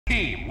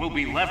Team will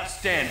be left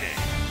standing.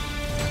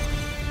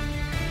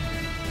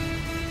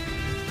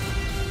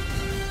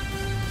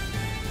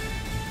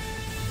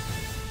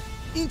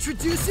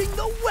 Introducing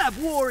the Web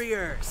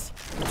Warriors!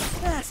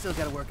 Still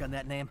gotta work on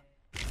that name.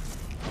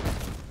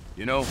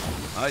 You know,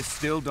 I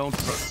still don't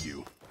trust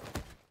you.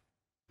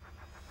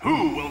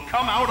 Who will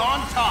come out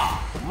on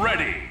top?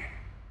 Ready!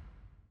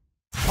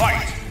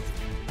 Fight!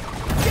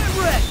 Get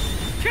ready!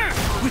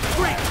 With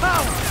great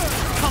power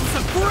comes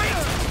a great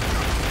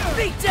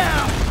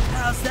beatdown!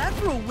 How's that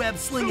for a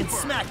web-slinging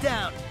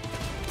smackdown?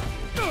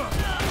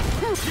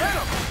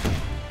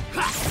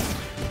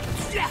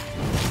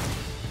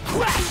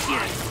 Crash you!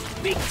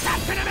 Be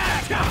Captain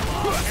America!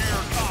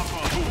 Air combo!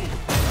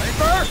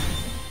 Paper!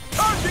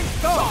 Charging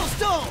Soul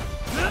stone!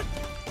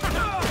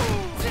 Stone!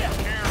 Zip!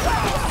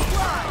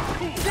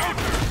 Zip!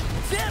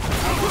 Zip!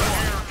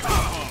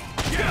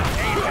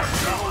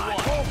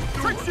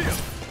 Trick shield!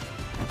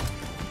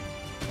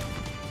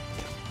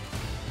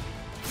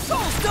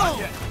 Soul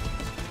Stone!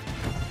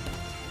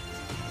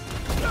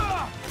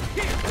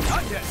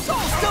 Not yet!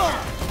 Soul Stone!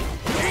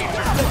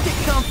 Let's get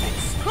comfy!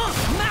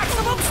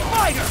 Maximum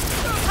Spider!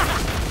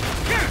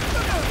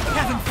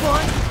 Having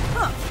fun?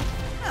 Huh.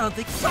 I don't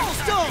think Soul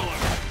Stone!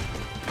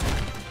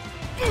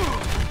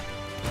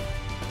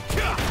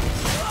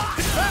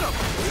 Venom!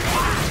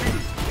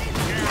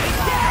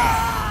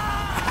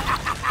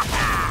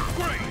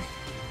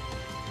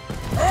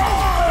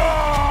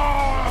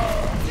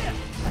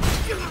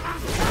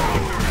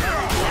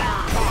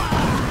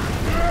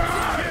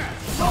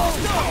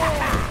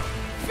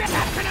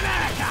 Captain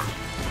America!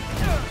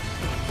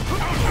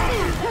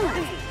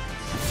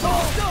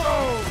 Soul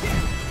Stone!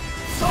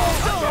 Soul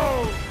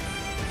Stone!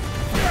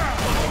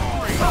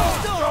 Soul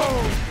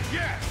Stone!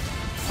 Yes!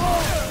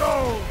 Soul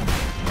Stone!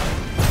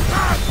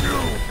 Got you!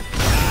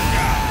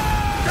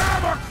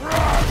 Gamma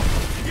Crush!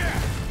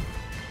 Yes!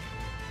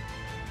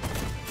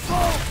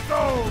 Soul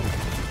Stone!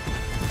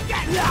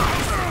 Get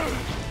lost!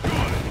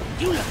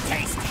 You look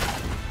tasty!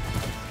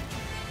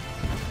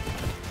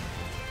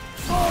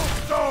 Soul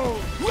Stone!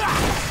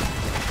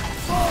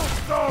 Soul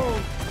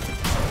Stone!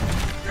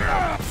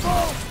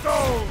 Soul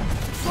Stone!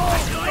 Soul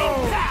Going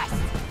Stone! fast!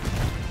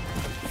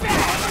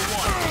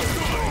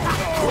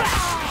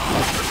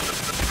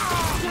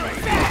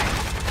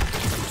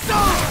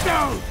 Soul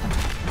Stone!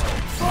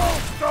 Soul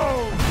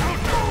Stone!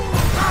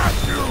 Got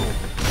you!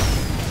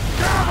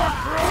 Gamma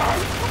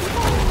Crush!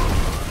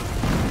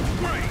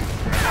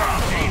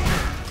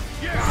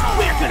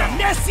 We're gonna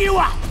mess you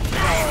up!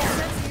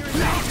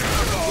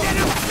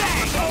 Venom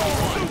Fang!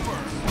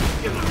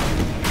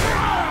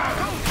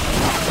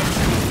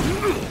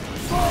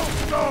 Soul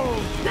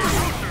Stone!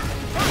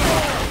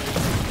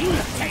 You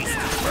look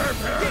tasty!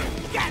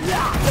 Get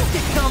lost! Let's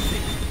get comfy!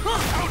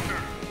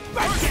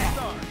 Right there!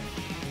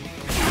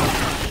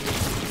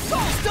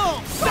 Soul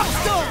Stone! Soul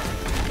Stone!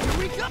 Here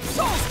we go!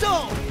 Soul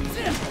Stone!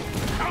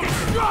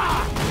 Destroy!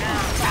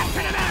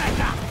 Captain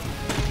America!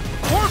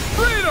 For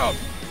freedom!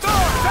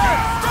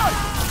 Strike!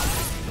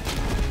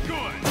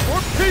 Good!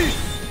 For peace!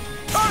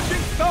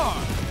 Charging star!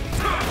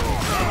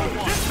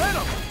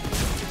 Venom!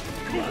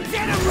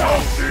 Venom Don't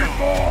Rush! see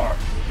more!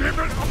 Give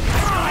it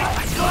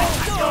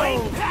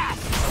Going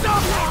fast!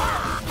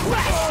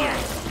 Crash it!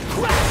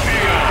 Crash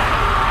it!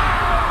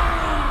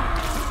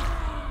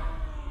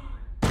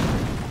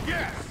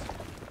 Yes!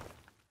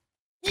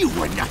 You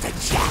were not a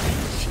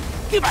challenge!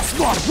 Give us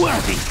more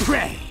worthy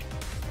prey!